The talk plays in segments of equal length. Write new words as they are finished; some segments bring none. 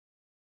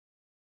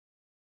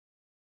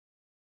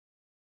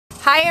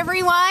Hi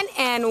everyone,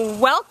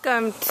 and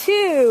welcome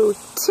to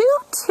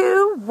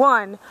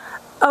 221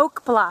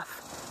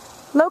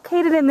 Oakbluff,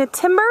 located in the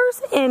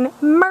Timbers in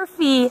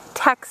Murphy,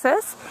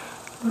 Texas.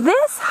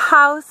 This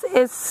house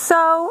is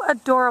so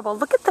adorable.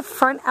 Look at the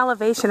front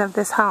elevation of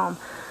this home.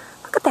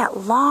 Look at that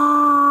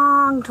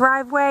long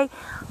driveway.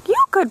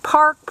 You could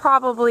park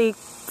probably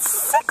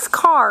 6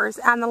 cars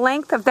on the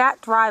length of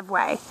that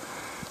driveway.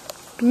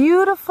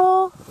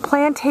 Beautiful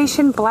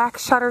plantation black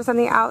shutters on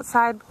the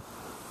outside.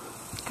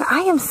 And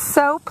I am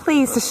so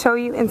pleased to show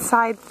you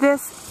inside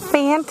this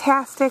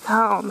fantastic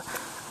home.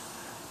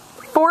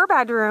 4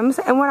 bedrooms,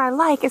 and what I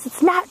like is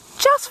it's not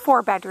just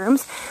 4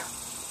 bedrooms,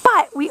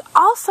 but we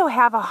also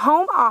have a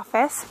home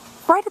office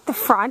right at the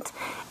front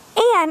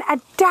and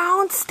a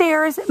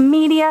downstairs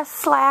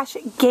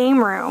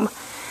media/game room.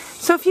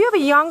 So if you have a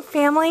young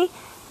family,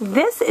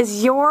 this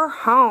is your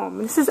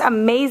home. This is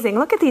amazing.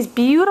 Look at these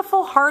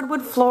beautiful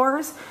hardwood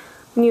floors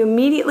when you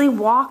immediately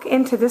walk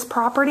into this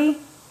property.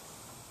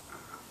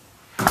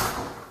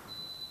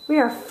 We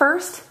are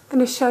first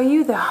going to show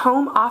you the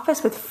home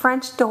office with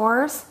French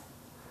doors.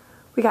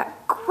 We got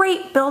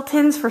great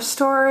built-ins for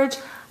storage,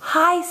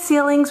 high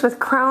ceilings with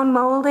crown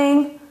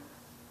molding,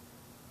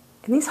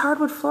 and these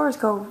hardwood floors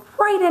go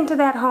right into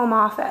that home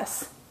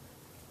office.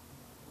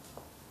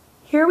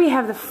 Here we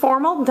have the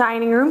formal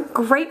dining room,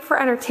 great for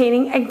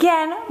entertaining.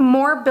 Again,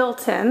 more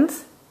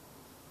built-ins.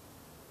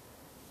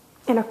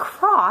 And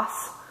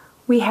across,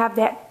 we have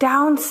that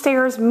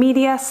downstairs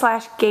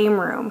media/game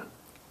room.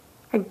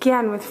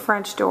 Again, with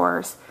French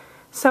doors.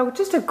 So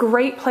just a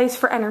great place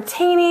for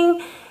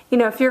entertaining. You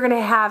know, if you're going to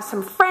have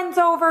some friends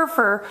over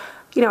for,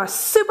 you know, a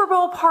Super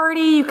Bowl party,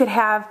 you could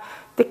have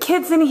the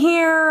kids in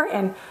here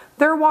and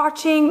they're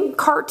watching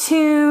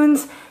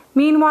cartoons.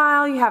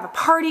 Meanwhile, you have a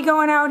party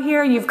going out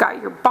here. You've got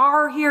your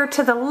bar here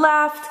to the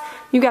left.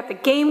 You got the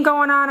game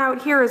going on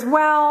out here as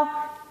well.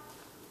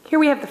 Here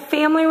we have the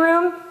family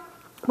room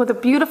with a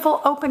beautiful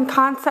open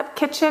concept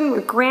kitchen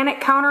with granite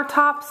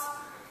countertops,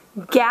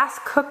 gas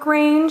cook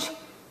range,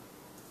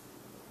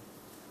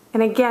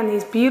 and again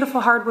these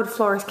beautiful hardwood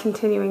floors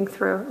continuing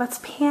through. Let's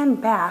pan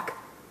back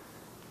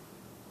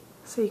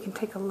so you can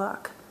take a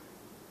look.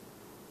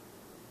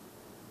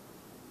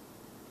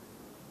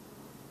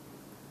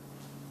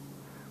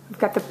 We've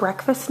got the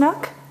breakfast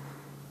nook,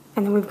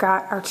 and then we've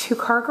got our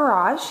 2-car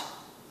garage.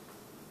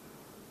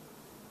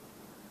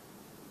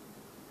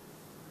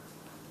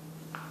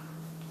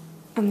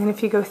 And then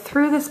if you go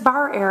through this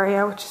bar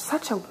area, which is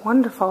such a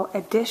wonderful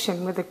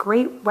addition with a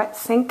great wet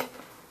sink,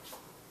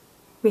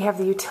 we have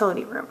the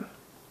utility room.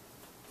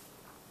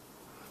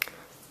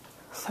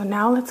 So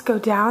now let's go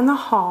down the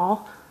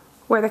hall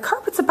where the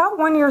carpet's about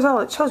 1 year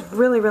old. It shows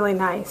really, really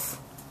nice.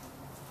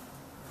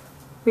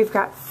 We've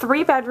got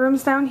 3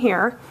 bedrooms down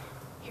here.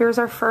 Here's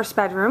our first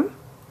bedroom.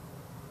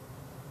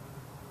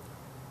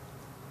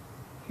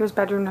 Here's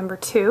bedroom number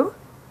 2.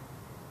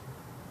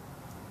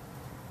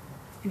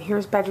 And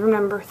here's bedroom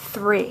number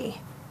 3.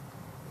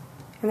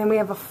 And then we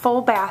have a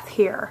full bath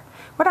here.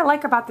 What I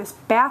like about this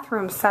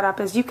bathroom setup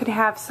is you can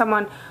have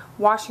someone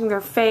washing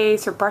their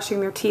face or brushing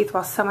their teeth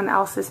while someone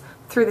else is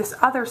through this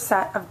other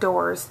set of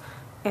doors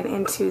and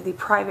into the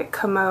private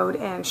commode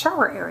and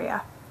shower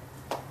area.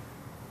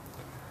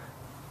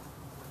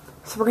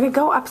 So we're going to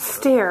go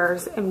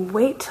upstairs and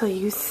wait till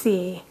you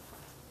see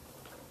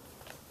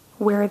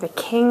where the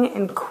king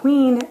and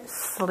queen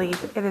sleep.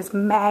 It is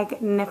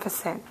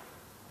magnificent.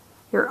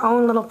 Your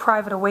own little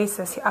private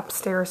oasis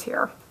upstairs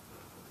here.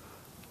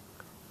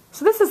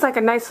 So this is like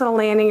a nice little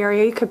landing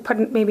area. You could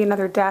put maybe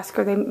another desk,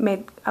 or they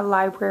made a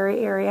library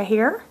area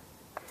here.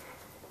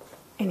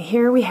 And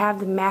here we have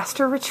the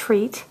master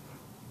retreat.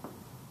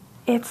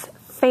 It's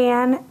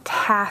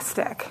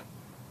fantastic.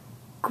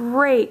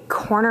 Great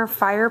corner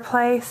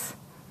fireplace.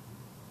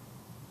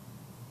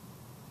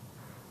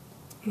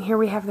 And here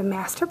we have the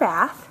master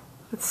bath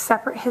with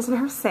separate his and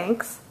her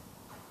sinks.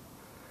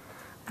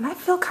 And I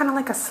feel kind of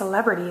like a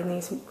celebrity in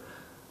these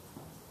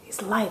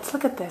lights.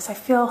 Look at this. I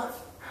feel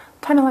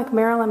kind of like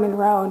Marilyn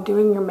Monroe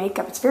doing your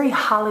makeup. It's very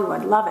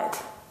Hollywood. Love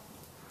it.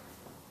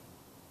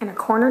 And a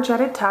corner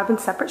jetted tub and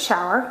separate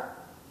shower.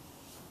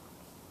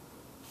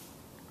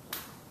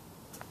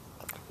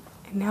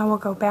 And now we'll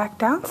go back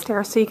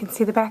downstairs so you can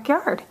see the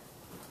backyard.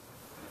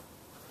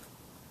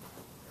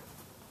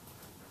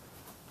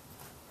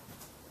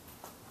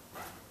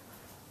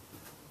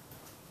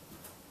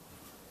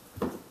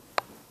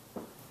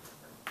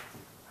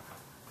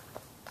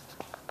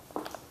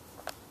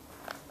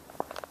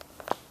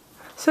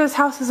 So this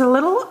house is a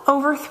little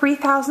over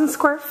 3,000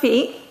 square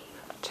feet,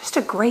 just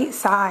a great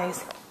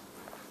size.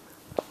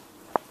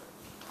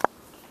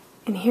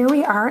 And here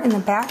we are in the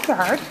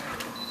backyard.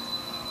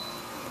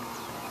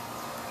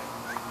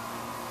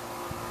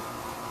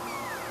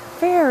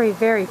 Very,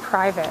 very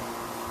private.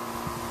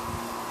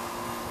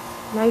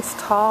 Nice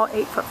tall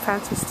 8-foot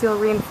fence with steel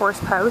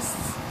reinforced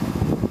posts.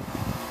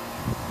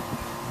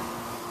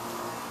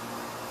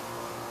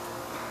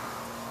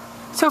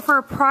 So for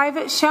a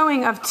private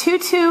showing of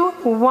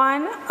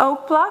 221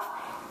 Oakbluff,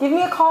 give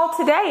me a call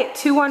today at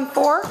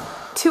 214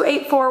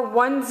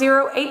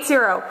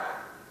 284-1080.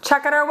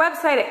 Check out our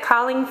website at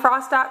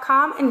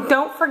colleenfrost.com, and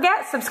don't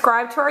forget,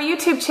 subscribe to our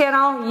YouTube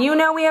channel. You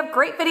know we have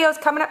great videos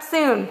coming up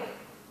soon.